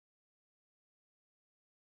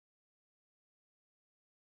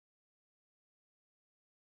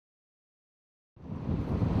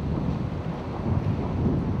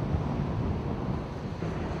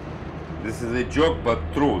this is a joke, but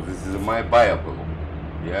true. This is my Bible,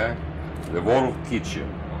 yeah? The World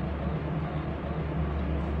Kitchen.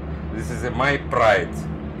 This is my pride,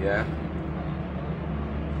 yeah?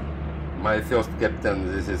 My first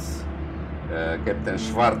captain, this is Captain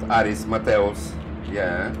Schwart Aris Mateus,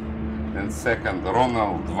 yeah? And second,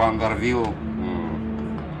 Ronald van der Wiel.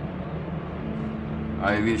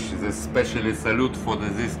 I wish the specially salute for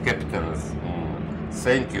these captains.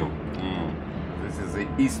 Thank you. This is the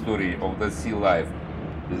history of the sea life.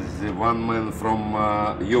 This is the one man from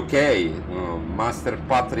UK, Master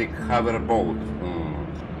Patrick Haverboat.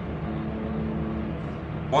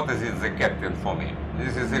 What is it, the captain for me?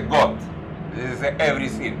 This is a god. This is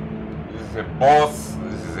everything. This is a boss.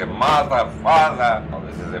 This is a mother, father.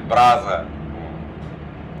 This is a brother.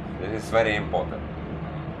 This is very important.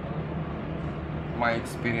 My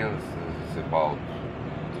experience is about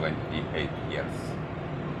 28 years.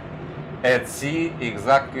 At sea,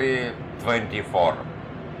 exactly 24.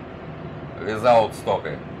 Without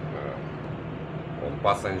stopping. On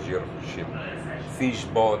passenger ship, fish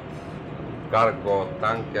boat, cargo,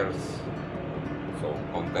 tankers, so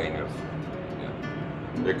containers.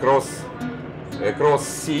 Yeah. Across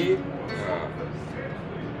sea,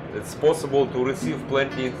 it's possible to receive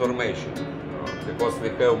plenty information because we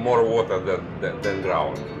have more water than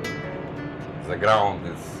ground. The ground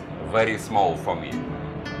is very small for me.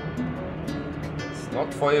 It's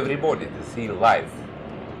not for everybody to see life.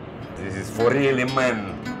 This is for really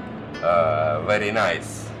men very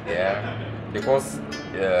nice, yeah? Because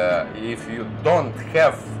if you don't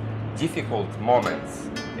have difficult moments,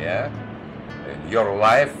 yeah, in your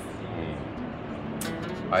life,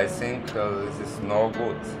 I think this is no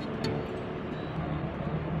good.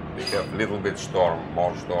 We have little bit storm,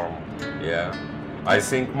 more storm, yeah. I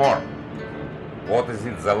think more. What is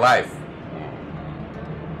it, the life?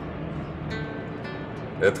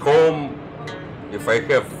 At home, if I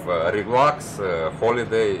have relax,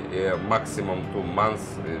 holiday, maximum 2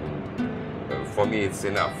 months, for me it's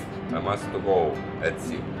enough. I must to go at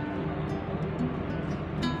sea.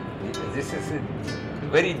 This is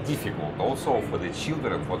very difficult also for the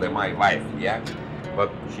children, for my wife, yeah?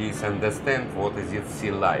 But she understands what is it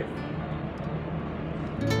sea life.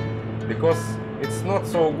 Because it's not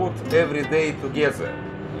so good every day together.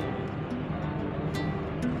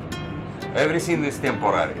 Everything is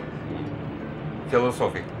temporary.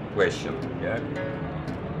 Philosophic question, yeah?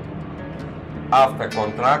 After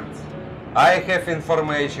contract, I have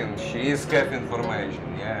information, she is have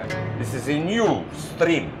information, yeah? This is a new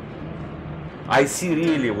stream. I see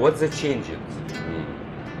really what the changes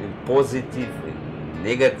in positive, in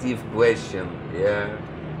negative question, yeah?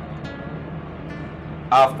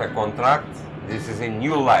 After contract, this is a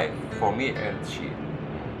new life for me and she.